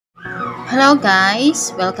Hello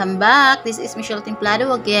guys, welcome back. This is Michelle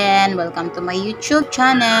Templado again. Welcome to my YouTube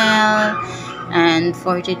channel. And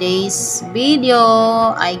for today's video,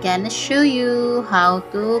 I gonna show you how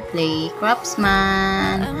to play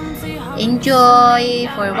Craftsman. Enjoy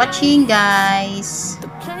for watching, guys.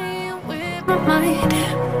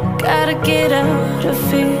 Gotta get out of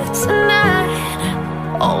here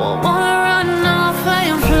tonight. Oh, I wanna run off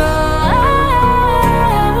and fly.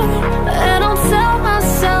 And I'll tell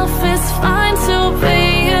myself it's fine to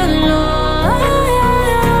be alone,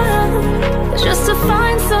 just to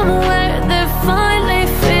find somewhere that finally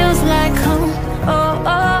feels like home. Oh,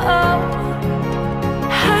 oh, oh.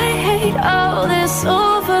 I hate all this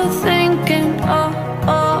overthinking. Oh,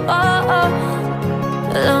 oh, oh, oh.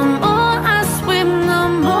 The more I swim, the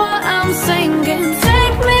more I'm sinking.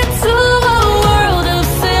 Take me to a world of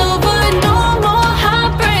silver. No more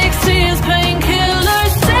heartbreaks, tears,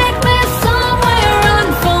 painkillers. Take me somewhere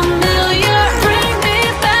unfamiliar. Bring me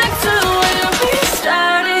back to where we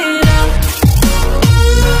started out.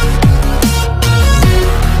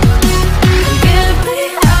 Get me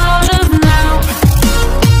out of now,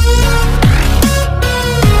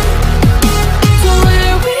 to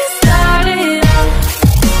where we started out.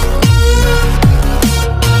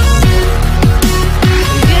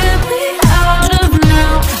 Get me out of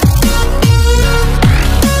now,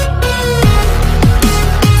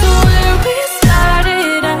 to where we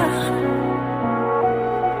started out.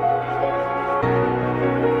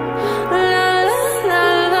 La la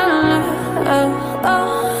la la, oh,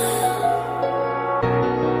 oh.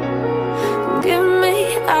 Get me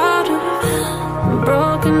out of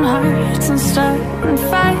broken hearts and starting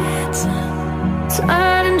fights,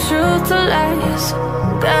 turning truth to lies.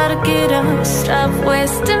 Gotta get up, stop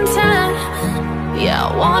wasting time. Yeah, I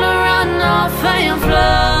wanna run off and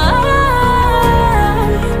fly.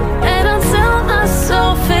 And I'll tell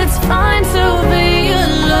myself it's fine to be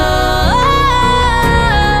alone,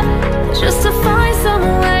 just to find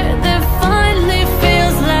somewhere that finally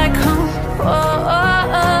feels like home. Oh, oh,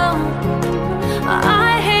 oh.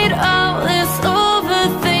 I hate all this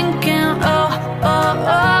overthinking. Oh, oh,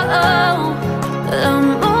 oh, oh. The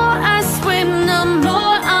more I swim, the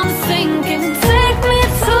more I'm sinking. Take me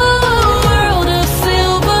to a world of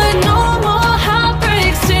silver. No more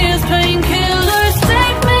heartbreaks, tears, painkillers.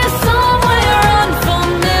 Take me somewhere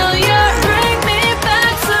unfamiliar. Bring me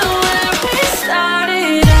back to where we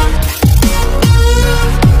started out.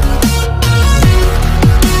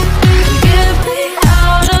 Get me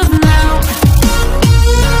out of now,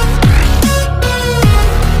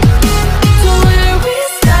 to where we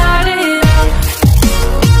started out.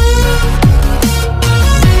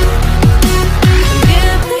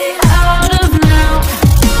 Get me out of now,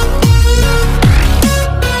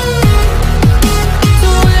 to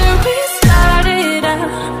where we started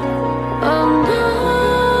out. Oh no,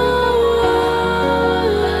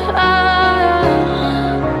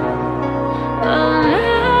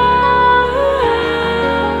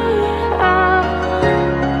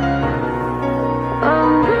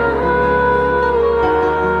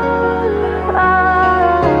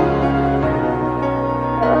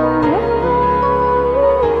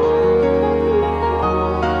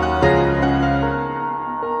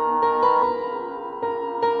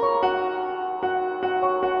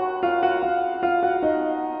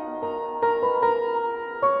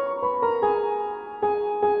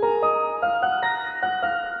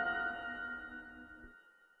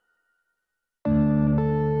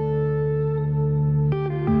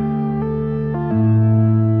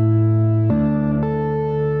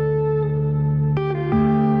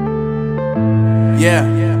 Yeah.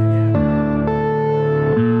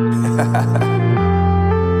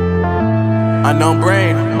 Unknown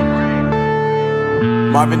Brain,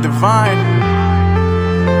 Marvin Divine.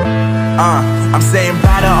 I'm saying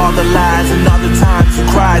bye to all the lies and all the times you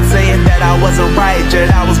cried, saying that I wasn't right,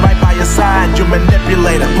 yet I was right by your side. You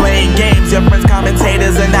manipulator, playing games, your friends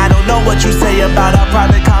commentators, and I don't know what you say about our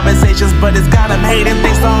private conversations, but it's got them hating.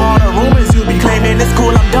 Thanks to all the rumors you be claiming. It's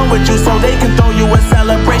cool, I'm done with you, so they can throw you a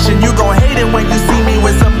celebration. You gon' hate it when you see me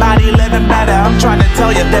with somebody living better. I'm trying to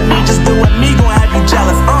tell you that me just doing me gon' have you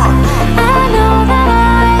jealous. I know that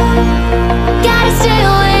I gotta stay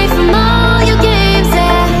away from all your games.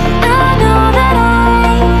 Yeah, I know that I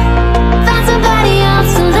found somebody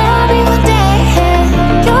else to love me one day.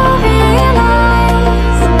 You'll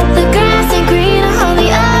realize the grass ain't greener on the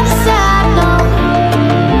other side. No,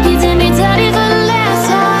 you did me dirty for the last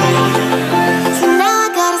time, so now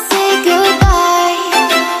I gotta say goodbye.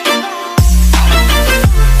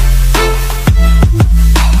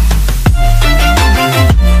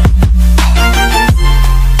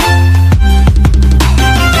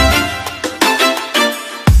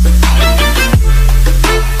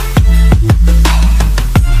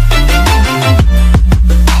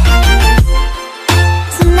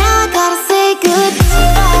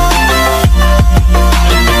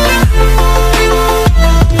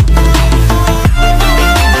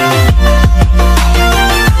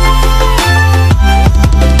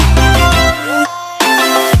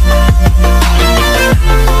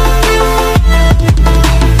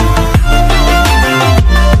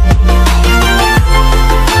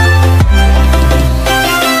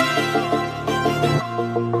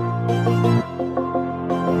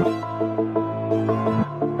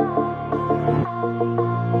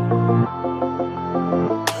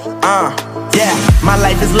 Yeah, my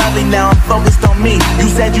life is lovely now, I'm focused on me. You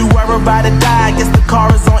said you were about to die, I guess the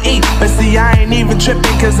car is on E. But see, I ain't even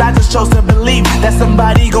tripping, cause I just chose to believe that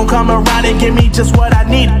somebody gon' come around and give me just what I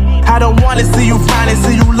need. I don't wanna see you finding,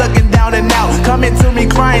 see you looking down and out, coming to me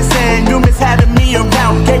crying, saying you miss having me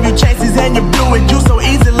around. Gave you chances and you blew it, you so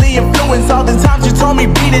easily influenced. All the times you told me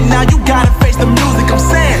beat it, now you gotta face the music. I'm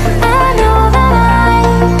saying I know that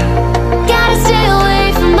I gotta stay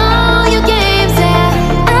away from all your games, yeah.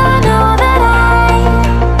 I know that I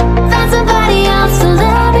found somebody else to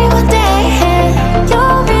love me one day.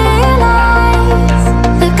 You'll realize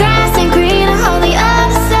the grass ain't greener on the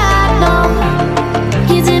other side, no.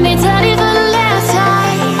 You did me dirty for the last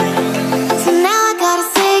time, so now I gotta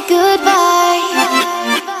say goodbye.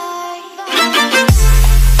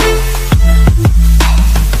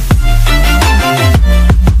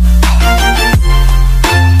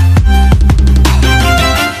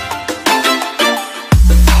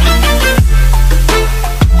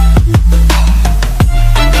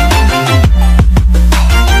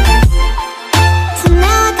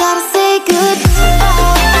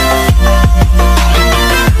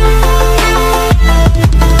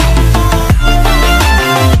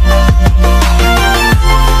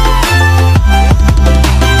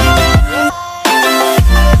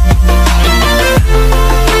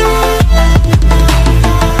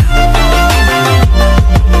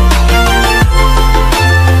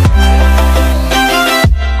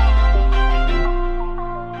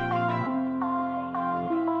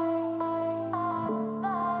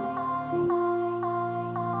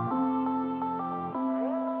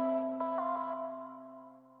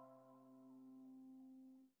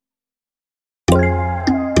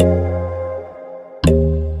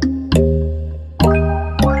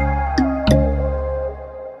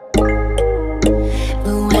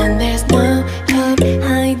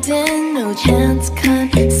 Chance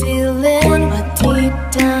concealing what deep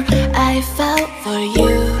down I felt for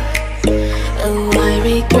you. Oh, I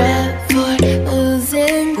regret for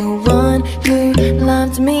losing the one who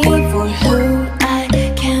loved me, for who I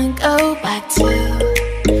can't go back to.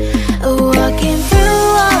 Walking through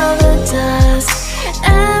all the dust,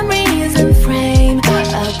 memories and frame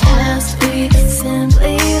a past we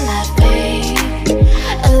simply let fade.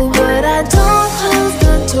 Oh, but I don't close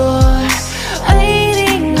the door,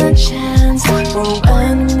 waiting a chance for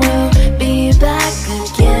when we'll be back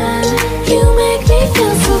again. You make me feel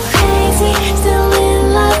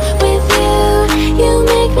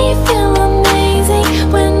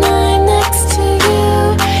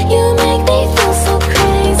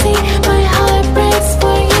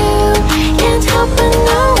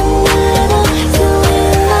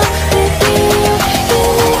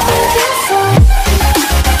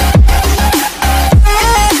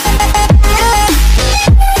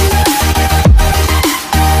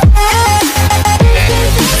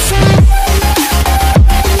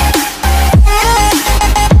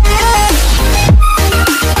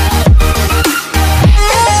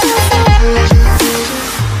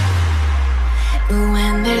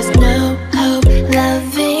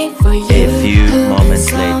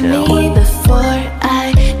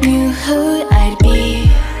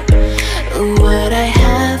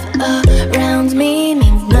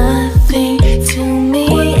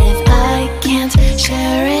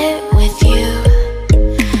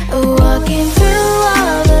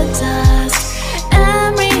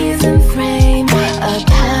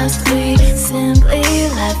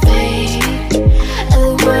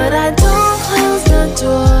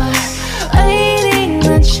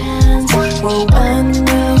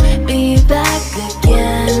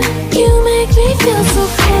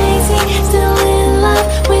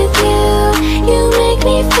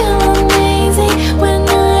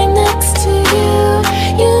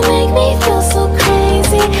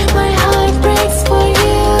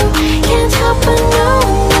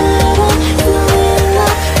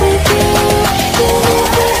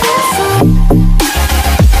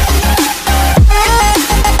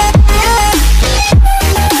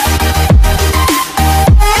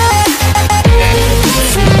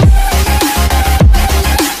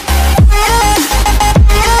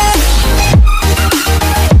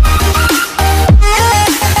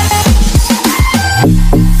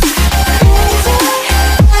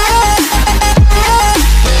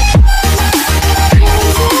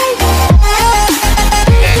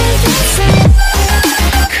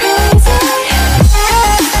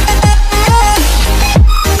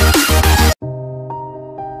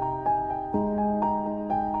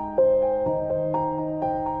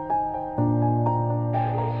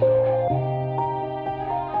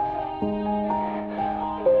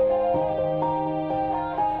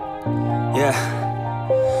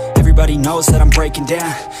knows that I'm breaking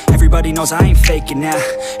down. Everybody knows I ain't faking now.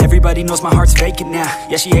 Everybody knows my heart's vacant now.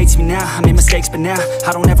 Yeah, she hates me now, I made mistakes, but now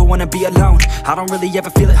I don't ever wanna be alone. I don't really ever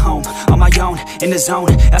feel at home. On my own, in the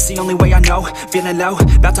zone, that's the only way I know. Feeling low,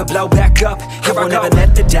 about to blow back up. Here I won't ever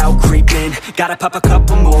let the doubt creep in. Gotta pop a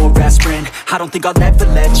couple more aspirin. I don't think I'll ever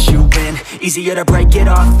let you in. Easier to break it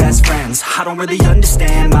off best friends. I don't really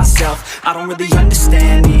understand myself. I don't really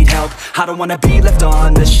understand, need help. I don't wanna be left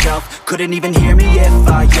on the shelf. Couldn't even hear me if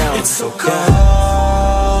I yelled. It's so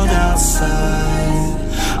cold outside,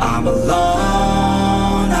 I'm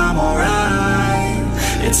alone, I'm alright.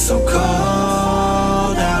 It's so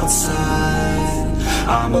cold outside,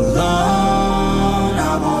 I'm alone,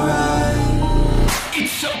 I'm alright.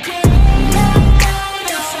 It's so cold.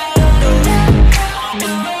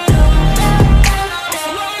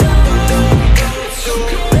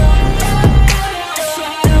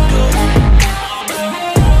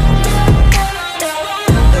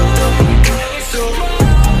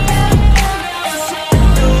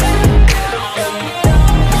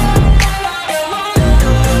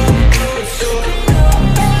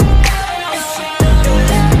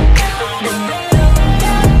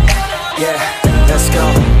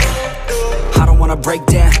 Break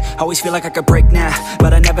down, always feel like I could break now,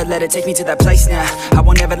 but I never let it take me to that place now. I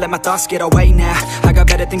won't ever let my thoughts get away now. I got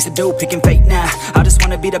better things to do, picking fate now. I just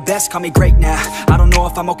wanna be the best, call me great now. I don't know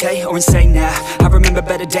if I'm okay or insane now. I remember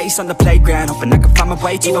better days on the playground, hoping I can find my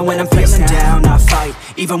way to even when I'm feeling down, I fight,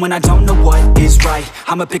 even when I don't know what is right.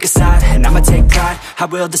 I'ma pick a side, and I'ma take pride. I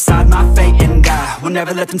will decide my fate, and I will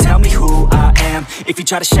never let them tell me who I am. If you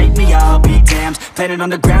try to shape me, I'll be damned. Planet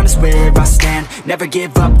on the ground is where I stand. Never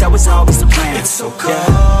give up, that was always the plan. It's so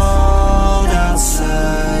cold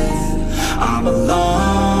outside, I'm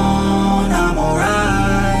alone, I'm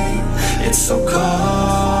alright. It's so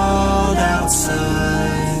cold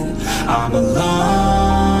outside, I'm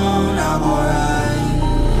alone, I'm alright.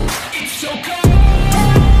 It's so cold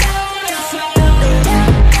outside,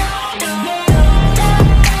 I'm alone.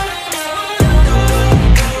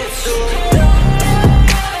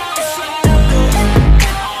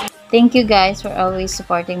 Thank you guys for always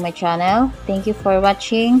supporting my channel. Thank you for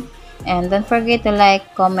watching. And don't forget to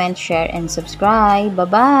like, comment, share, and subscribe.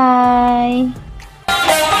 Bye-bye!